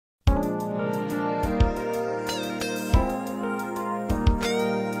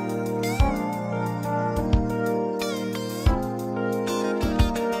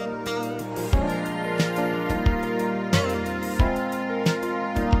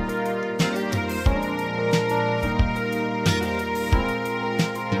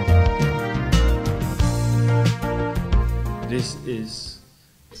is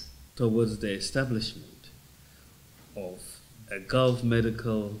towards the establishment of a Gulf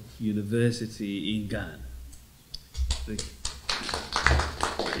Medical University in Ghana.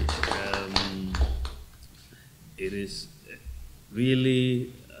 It is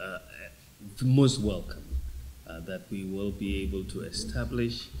really most welcome that we will be able to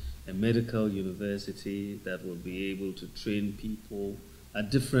establish a medical university that will be able to train people at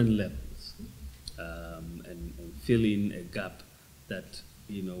different levels and fill in a gap that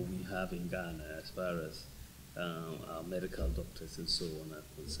we have in Ghana as far as our medical doctors and so on are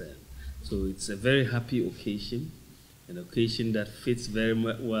concerned. So it's a very happy occasion, an occasion that fits very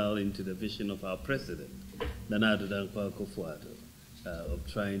well into the vision of our president, Nana Addo Dankwa Akufo-Addo, of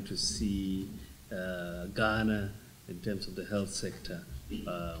trying to see Ghana, in terms of the health sector,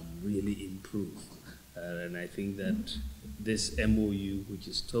 really improve. And I think that this MOU, which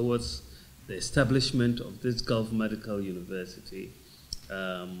is towards the establishment of this Gulf Medical University,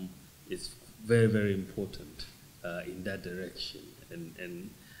 is very, very important in that direction. And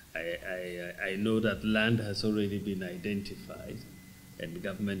I know that land has already been identified, and the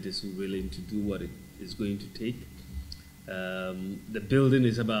government is willing to do what it is going to take. The building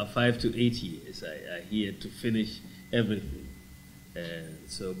is about 5 to 8 years, I hear, to finish everything.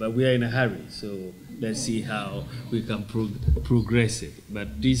 But we are in a hurry, so let's see how we can progress it.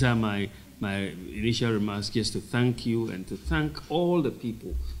 But these are my initial remarks, just to thank you and to thank all the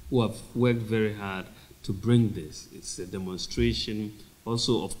people who have worked very hard to bring this. It's a demonstration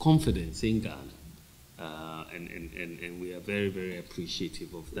also of confidence in Ghana, and we are very, very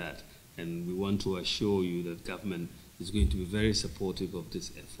appreciative of that. And we want to assure you that government is going to be very supportive of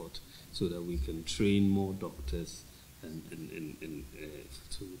this effort so that we can train more doctors and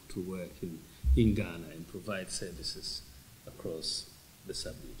to work in Ghana and provide services across the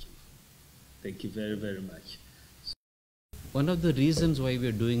sub-region. Thank you very, very much. One of the reasons why we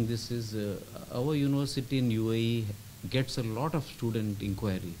are doing this is our university in UAE gets a lot of student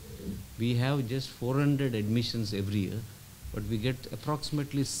inquiry. We have just 400 admissions every year, but we get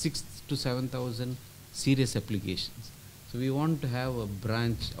approximately 6,000 to 7,000 serious applications. So we want to have a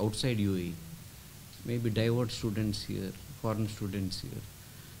branch outside UAE, maybe divert students here, foreign students here.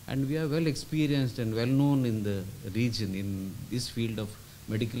 And we are well experienced and well known in the region in this field of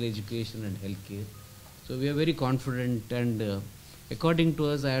medical education and healthcare. So we are very confident, and according to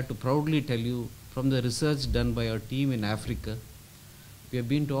us, I have to proudly tell you, from the research done by our team in Africa, we have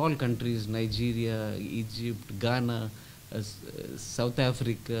been to all countries: Nigeria, Egypt, Ghana, South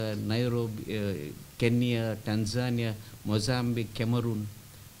Africa, Nairobi, Kenya, Tanzania, Mozambique, Cameroon.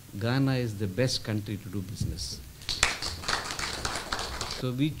 Ghana is the best country to do business.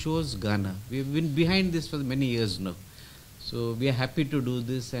 So we chose Ghana. We have been behind this for many years now. So we are happy to do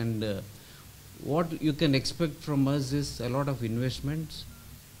this, and what you can expect from us is a lot of investments,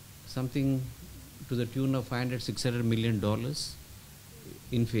 something to the tune of $500–600 million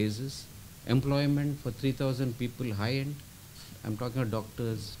in phases, employment for 3,000 people, high-end. I'm talking about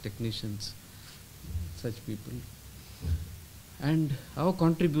doctors, technicians, such people. And our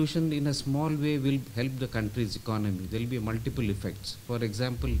contribution in a small way will help the country's economy. There will be multiple effects. For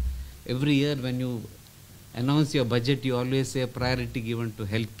example, every year when you announce your budget, you always say a priority given to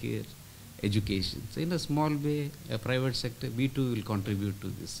healthcare, education. So in a small way, a private sector, we too will contribute to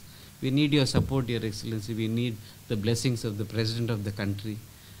this. We need your support, Your Excellency. We need the blessings of the President of the country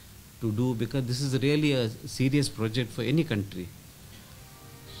to do, because this is really a serious project for any country.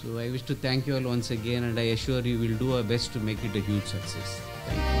 So I wish to thank you all once again, and I assure you we'll do our best to make it a huge success.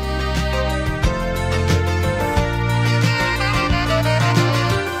 Thank you.